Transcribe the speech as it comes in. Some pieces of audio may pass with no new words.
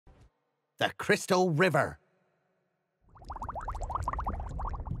the Crystal River.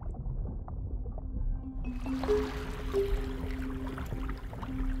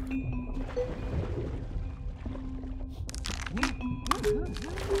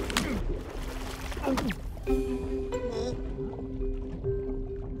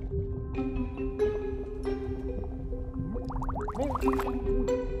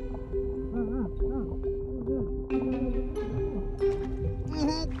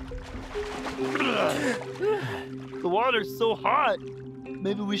 The water's so hot.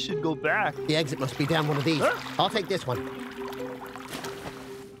 Maybe we should go back. The exit must be down one of these. Huh? I'll take this one.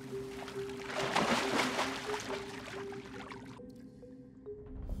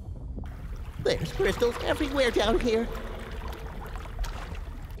 There's crystals everywhere down here.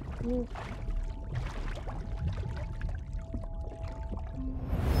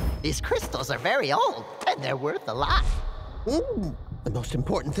 These crystals are very old, and they're worth a lot. The most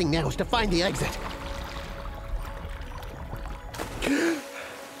important thing now is to find the exit.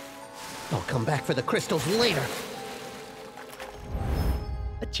 I'll come back for the crystals later.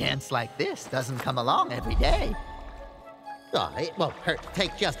 A chance like this doesn't come along every day. Oh, it won't hurt to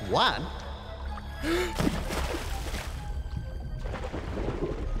take just one.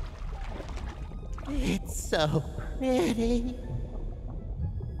 It's so pretty.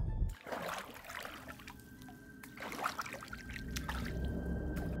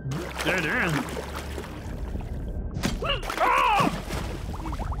 Dead end. Ah!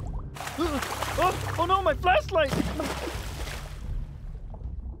 Oh no, my flashlight!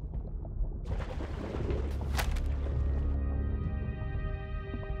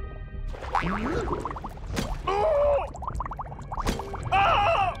 Oh!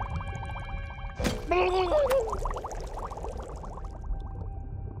 Ah!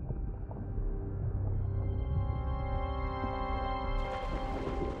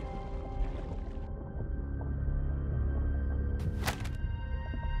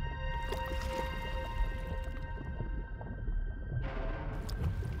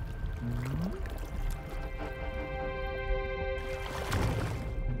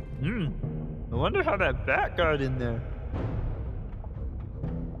 I wonder how that bat got in there.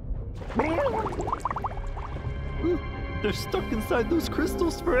 They're stuck inside those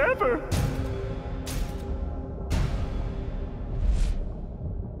crystals forever.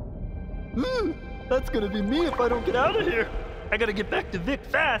 That's gonna be me if I don't get out of here. I gotta get back to Vick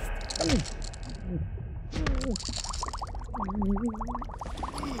fast.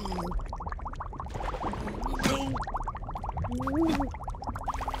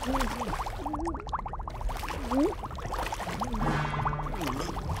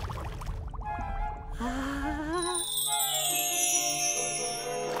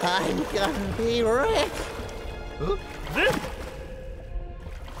 I'm gonna be rich. Vick!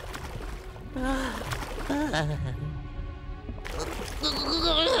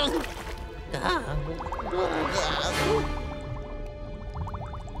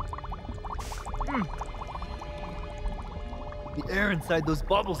 The air inside those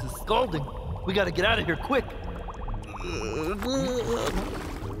bubbles is scalding. We gotta get out of here quick.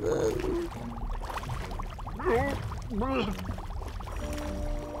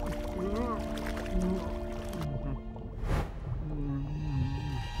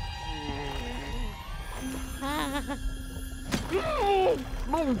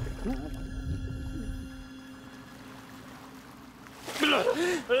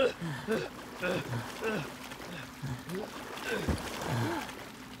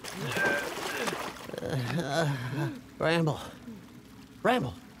 Bramble.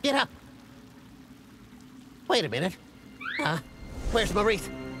 Bramble, get up. Wait a minute. Where's Maurice?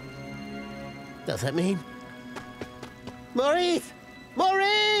 Does that mean? Maurice!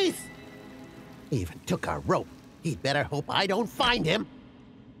 Maurice! He even took our rope. He'd better hope I don't find him.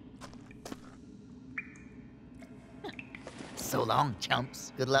 So long,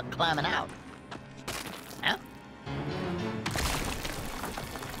 chumps. Good luck climbing out. Huh?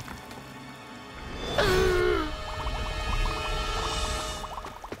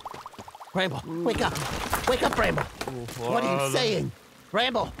 Bramble, wake up. Wake up, Bramble. What are you saying?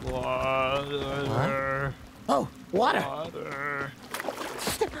 Bramble. Water. Huh? Oh, water. Water.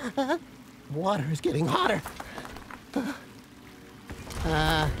 Water is getting hotter.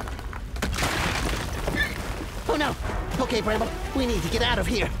 Oh no. Okay, Bramble, we need to get out of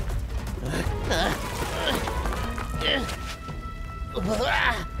here.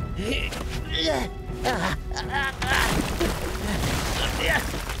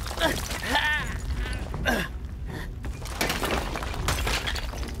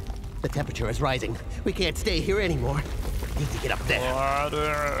 The temperature is rising. We can't stay here anymore. need to get up there.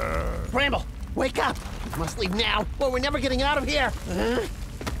 Water. Bramble, wake up! We must leave now, or we're never getting out of here.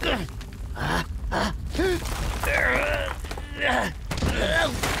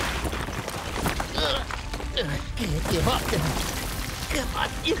 Can't give up. Come on,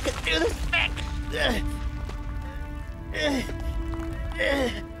 you can do this, Vick.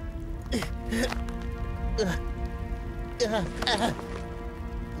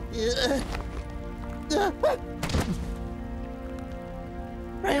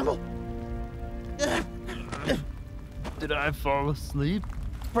 Bramble. Did I fall asleep?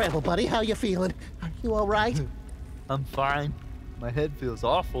 Bramble, buddy, how you feeling? Are you all right? I'm fine. My head feels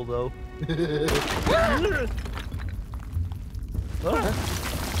awful, though.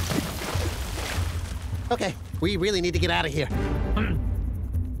 Okay, we really need to get out of here.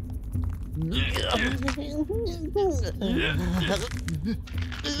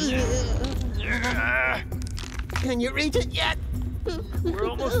 Can you reach it yet? We're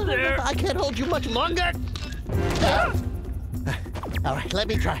almost there. I can't hold you much longer. All right, let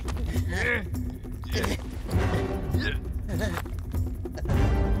me try.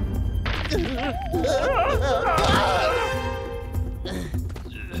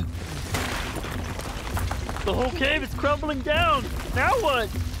 The whole cave is crumbling down. Now what?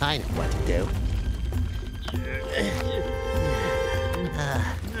 I know what to do.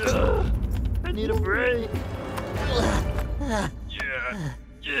 I need a break.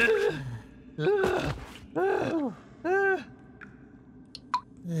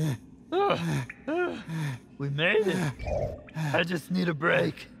 We made it. I just need a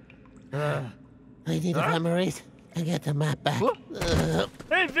break. I need a memories and get the map back.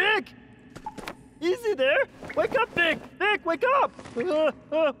 Hey, Vick! Easy there. Wake up, Vick. Vick, wake up.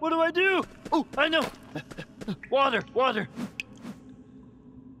 What do I do? Oh, I know. Water, water.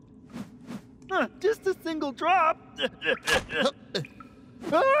 Just a single drop.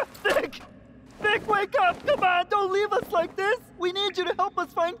 Vick! Vick, wake up! Come on, don't leave us like this! We need you to help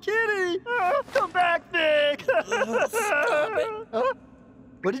us find Kitty! Come back, Vick! Stop it.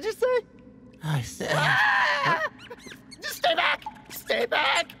 What did you say? I said... Stay back! Stay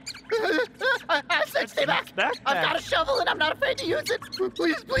back! I said stay back! Backpack. I've got a shovel and I'm not afraid to use it!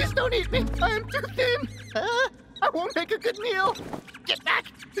 Please, please don't eat me! I am too thin! I won't make a good meal! Get back!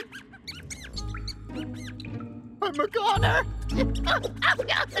 I'm a goner!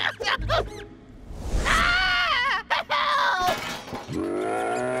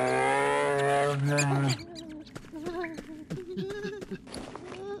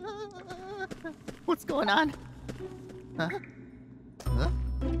 What's going on? Huh? Huh?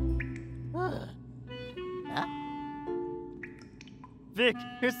 Huh? Vick,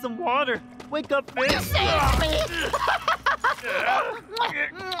 here's some water. Wake up, Vick! Save me!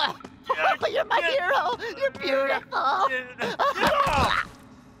 Oh, you're my hero! You're beautiful!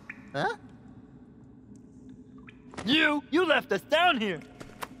 Huh? You left us down here.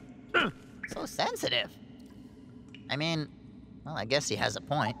 So sensitive. I mean, well, I guess he has a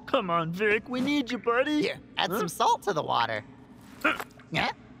point. Come on, Vick, we need you, buddy. Here, add some salt to the water. Yeah?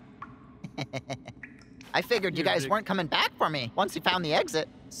 I figured you guys weren't coming back for me once you found the exit,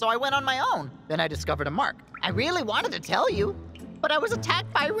 so I went on my own. Then I discovered a mark. I really wanted to tell you, but I was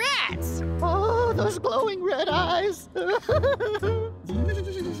attacked by rats. Oh, those glowing red eyes.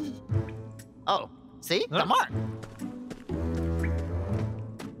 Oh, see? The mark.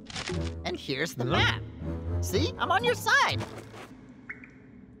 And here's the map. See? I'm on your side.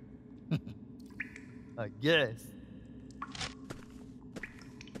 I guess.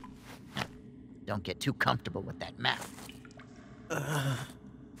 Don't get too comfortable with that map. Huh?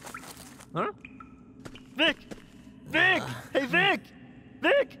 Vick! Vick! Hey, Vick!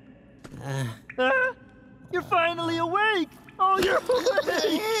 Vick! You're finally awake! Oh, you're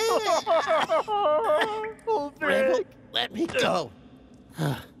awake! Oh, Bramble, Vick! let me go.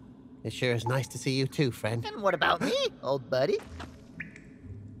 It sure is nice to see you too, friend. And what about me, old buddy?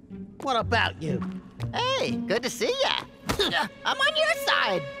 What about you? Hey, good to see ya. I'm on your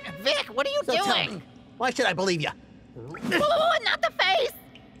side. Vick, what are you So tell doing? me, why should I believe you? Whoa, not the face!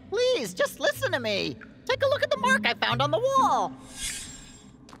 Please, just listen to me. Take a look at the mark I found on the wall.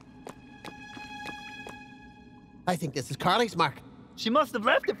 I think this is Carly's mark. She must have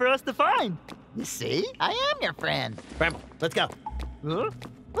left it for us to find. You see? I am your friend. Bramble, let's go. Huh?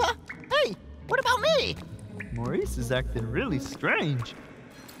 Hey, what about me? Maurice is acting really strange.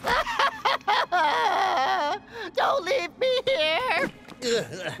 Don't leave me here.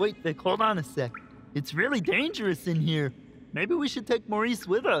 Wait, Vick, hold on a sec. It's really dangerous in here. Maybe we should take Maurice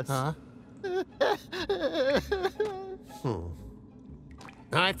with us. Huh? All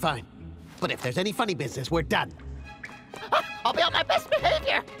right, fine. But if there's any funny business, we're done. I'll be on my best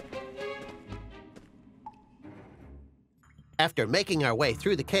behavior. After making our way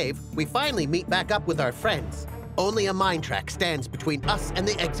through the cave, we finally meet back up with our friends. Only a mine track stands between us and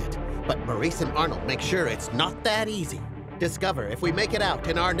the exit, but Maurice and Arnold make sure it's not that easy. Discover if we make it out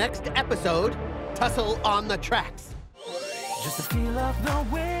in our next episode, Tussle on the Tracks. Just the feel of the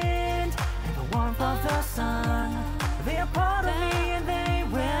wind and the warmth of the sun. They are part of me and they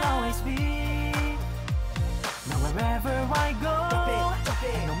will always be. Now wherever I go,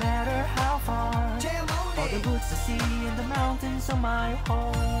 no matter how far, all the woods, the sea, and the mountains are my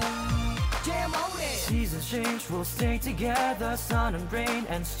home. Seasons change, we'll stay together, sun and rain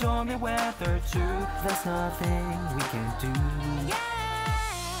and stormy weather too. There's nothing we can do.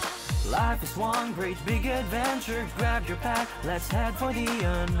 Life is one great big adventure. Grab your pack, let's head for the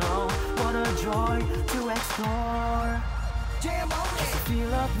unknown. What a joy to explore. Just the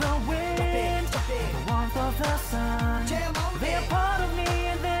feel of the wind, the warmth of the sun. They are part of me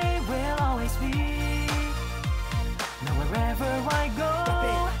and they will always be. Now wherever I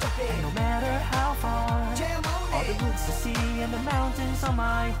go, and no matter how far, all the woods, the sea, and the mountains are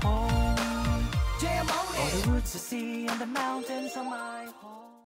my home. All the woods, the sea, and the mountains are my home.